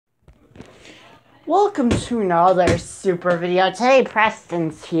Welcome to another super video. Today,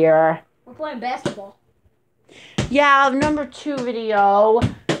 Preston's here. We're playing basketball. Yeah, number 2 video.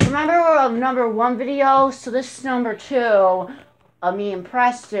 Remember number 1 video? So this is number 2 of me and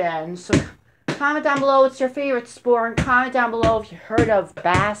Preston. So comment down below what's your favorite sport. And comment down below if you heard of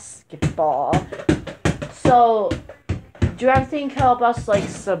basketball. So, do everything help us, like,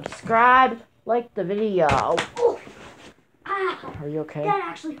 subscribe, like the video. Oh, ow. Are you okay? That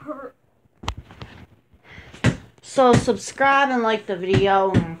actually hurt. So subscribe and like the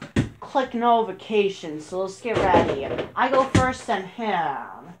video and click notifications. So let's get ready. I go first and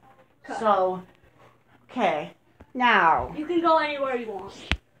him. Okay. So, okay. Now. You can go anywhere you want.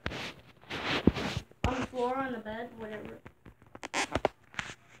 On the floor, on the bed, whatever.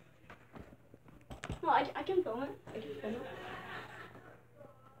 No, I can film it. I can film it.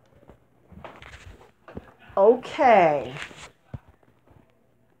 Okay.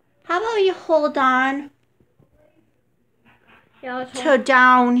 How about you hold on Yeah, let's to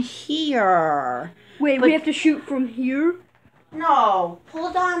down here? Wait, but we have to shoot from here? No,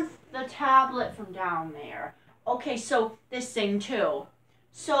 hold on the tablet from down there. Okay, so this thing too.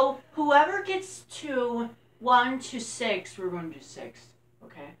 So whoever gets to 1 to 6, we're going to do 6.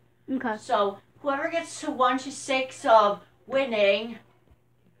 Okay. Okay. So whoever gets to 1 to 6 of winning,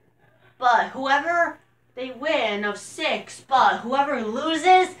 but whoever they win of 6, but whoever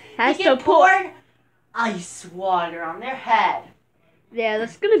loses Has they get to pour- poured ice water on their head. Yeah,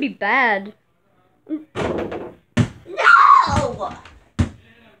 that's gonna be bad. No!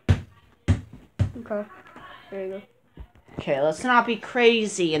 Okay. There you go. Okay, let's not be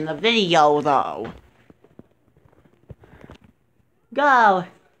crazy in the video, though. Go.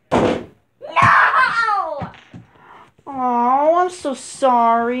 No! Oh, I'm so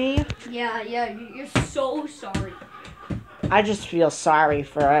sorry. Yeah, you're so sorry. I just feel sorry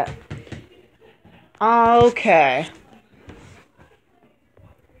for it. Okay.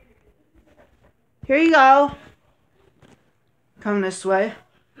 Here you go. Come this way.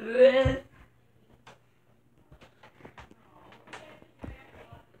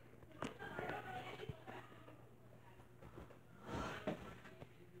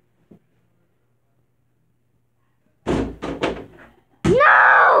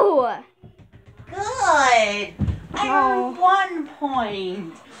 No! Good. I Oh. earned 1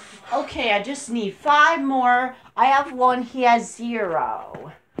 point. Okay, I just need 5 more. I have 1. He has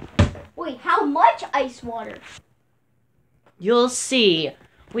 0. Wait, how much ice water? You'll see.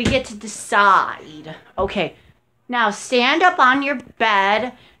 We get to decide. Okay, now stand up on your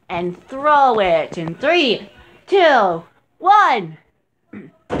bed and throw it in 3, 2, 1.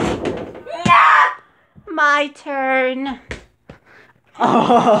 My turn.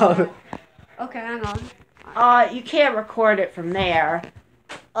 Oh. Okay, hang on. You can't record it from there.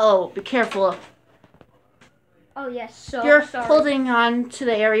 Oh, be careful. Oh yes, so You're sorry. holding on to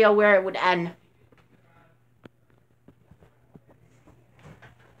the area where it would end.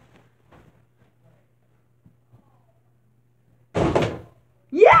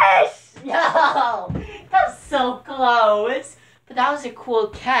 Yes! No! That was so close. But that was a cool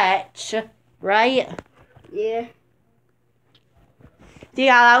catch, right? Yeah.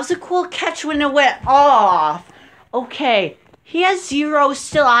 Yeah, that was a cool catch when it went off. Okay, he has 0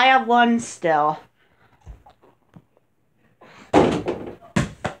 still. I have 1 still.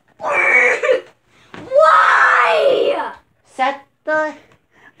 Why? Set the...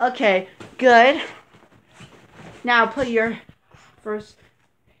 Okay, good. Now put your first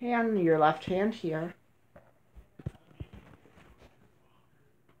hand, your left hand here.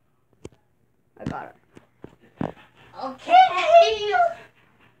 I got it. Okay!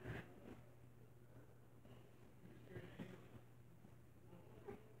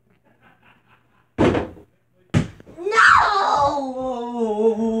 No!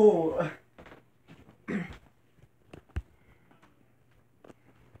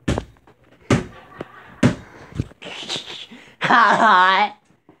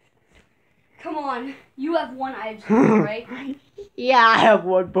 Come on, you have 1 ice water, right? Yeah, I have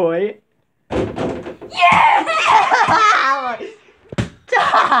 1 point. Yeah!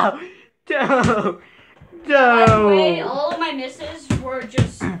 No! By the way, all of my misses were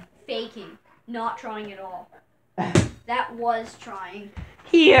just faking, not trying at all. That was trying.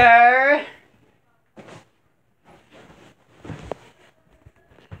 Here.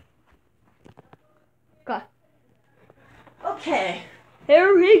 Okay. Okay.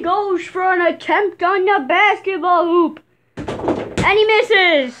 Here he goes for an attempt on the basketball hoop. And he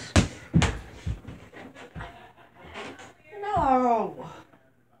misses. No.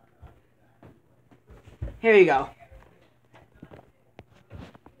 Here you go.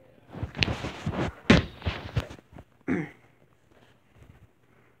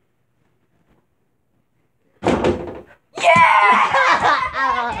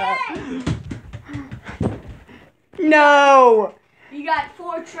 You got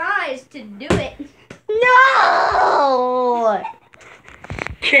 4 tries to do it. No!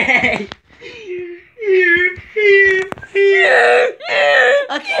 Okay.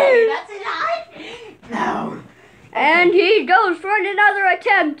 Okay, that's enough. No. And he goes for another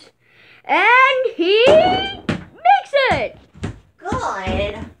attempt. And he makes it.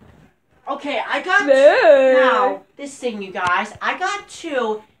 Good. Okay, I got Good. now this thing, you guys. I got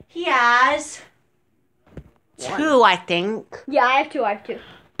 2. He has 2, I think. Yeah, I have 2.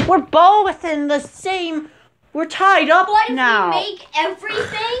 We're both in the same. We're tied up But if now. we make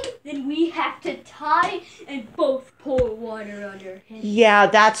everything, then we have to tie and both pour water on our head. Yeah,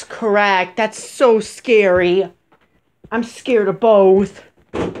 that's correct. That's so scary. I'm scared of both.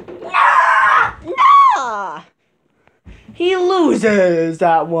 Nah! Nah! He loses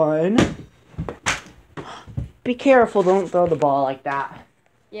that one. Be careful, don't throw the ball like that.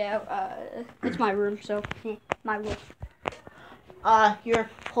 Yeah, it's my room, so my room. You're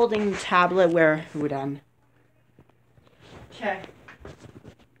holding the tablet where it would end. Okay.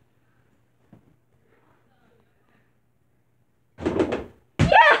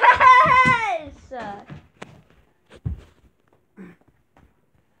 Yes!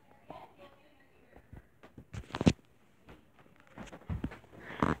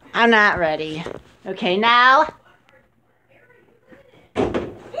 I'm not ready. Okay, now. No!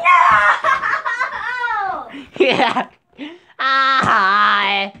 Yeah.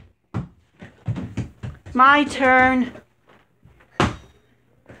 Ah. My turn.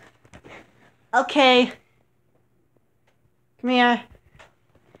 Okay. Come here.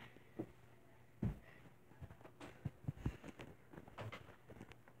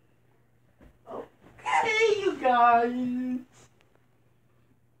 Okay, you guys.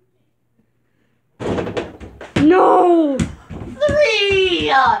 No! 3!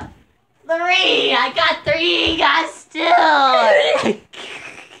 3! I got 3, guys, still!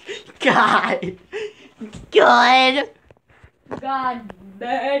 God. Good. God,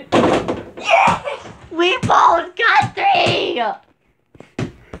 bad. Yes! We both got 3!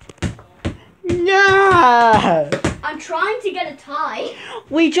 No! I'm trying to get a tie.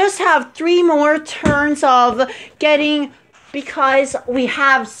 We just have 3 more turns of getting, because we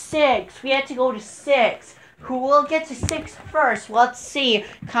have 6. We had to go to 6. Who will get to 6 first? Let's see.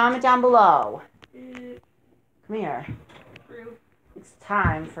 Comment down below. Come here. It's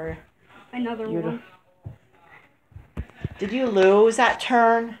time for Another you one. Did you lose that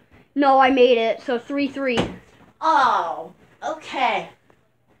turn? No, I made it. So 3-3. Oh, okay.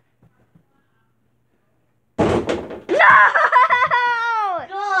 No!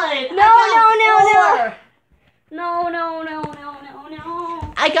 Good. No.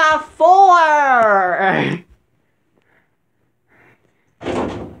 I got 4.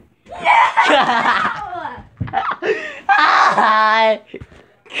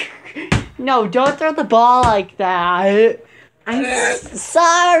 No, don't throw the ball like that. I'm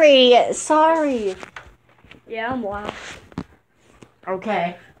sorry. Yeah, I'm wild.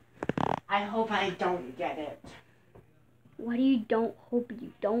 Okay. I hope I don't get it. What do you don't hope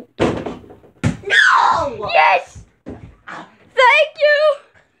you don't? No! Yes! Thank you!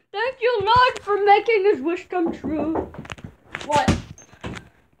 Thank you, Lord, for making his wish come true. What?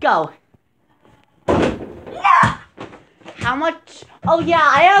 Go. No! How much? Oh, yeah,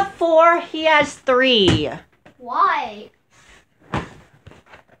 I have 4. He has 3. Why?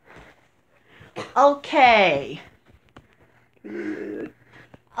 Okay.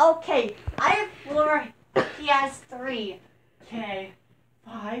 Okay, I have 4. He has 3. Okay.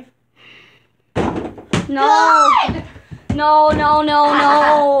 5. No. Good! No.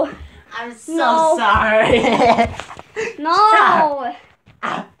 I'm so No. sorry. No. Stop.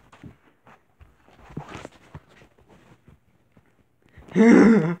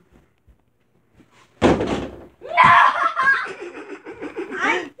 No!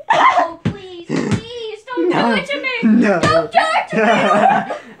 Oh, please, don't do it to me! No. Don't do it to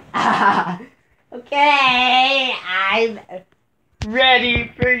me! Okay, I'm ready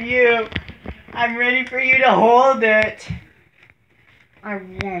for you. I'm ready for you to hold it. I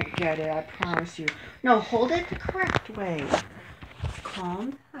won't get it, I promise you. No, hold it the correct way.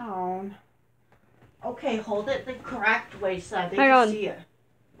 Calm down. Okay, hold it the correct way so that they Hang can on. see it.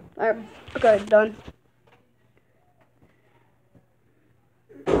 Alright, okay, done.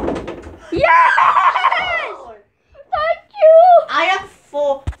 Yes! Thank you! I have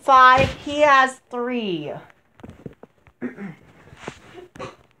 5. He has 3.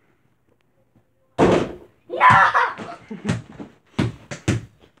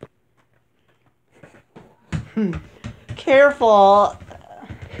 Careful.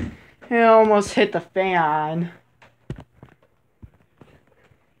 He almost hit the fan.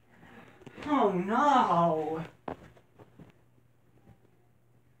 Oh no.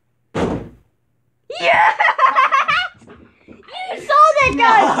 Yeah! You saw that,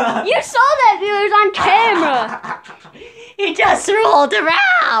 guys! You saw that, viewers, on camera! He just rolled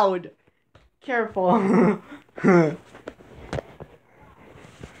around! Careful.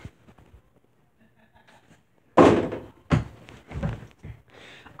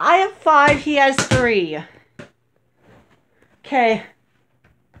 I have 5, he has 3. Okay.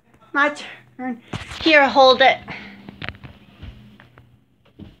 My turn. Here, hold it.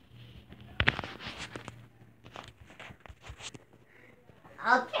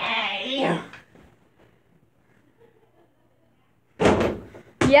 Okay.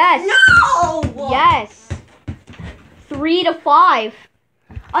 Yes. No! Yes. 3 to 5.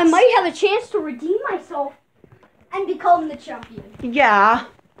 I might have a chance to redeem myself and become the champion. Yeah.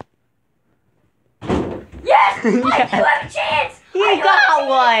 Yes! I do Yes. have a chance! You got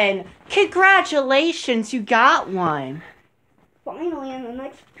one! Congratulations, you got one. Finally, in the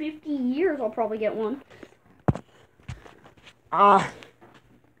next 50 years, I'll probably get one.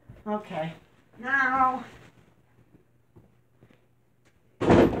 Okay. Now.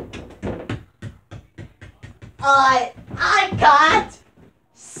 I got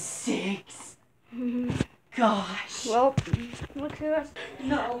 6. Gosh. Well, look who else.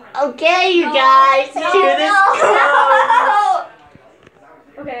 No. Okay, you guys. Here this comes.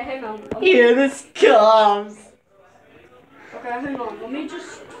 Okay, hang on. Here this comes. Okay, hang on. Let me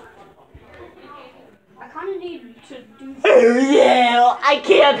just. I kind of need to do. Oh yeah! I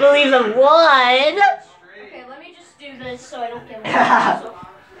can't believe I won. Okay, let me just do this so I don't get lost.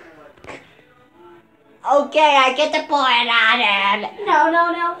 Okay, I get the point on him. No,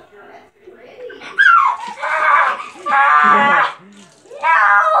 no, no.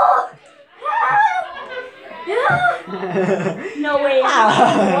 No! No way.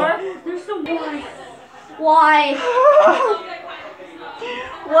 There's some more. Why?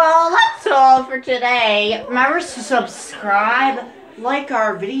 Well, that's all for today. Remember to subscribe, like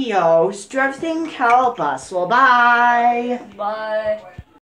our videos, do everything to help us. Well, bye. Bye.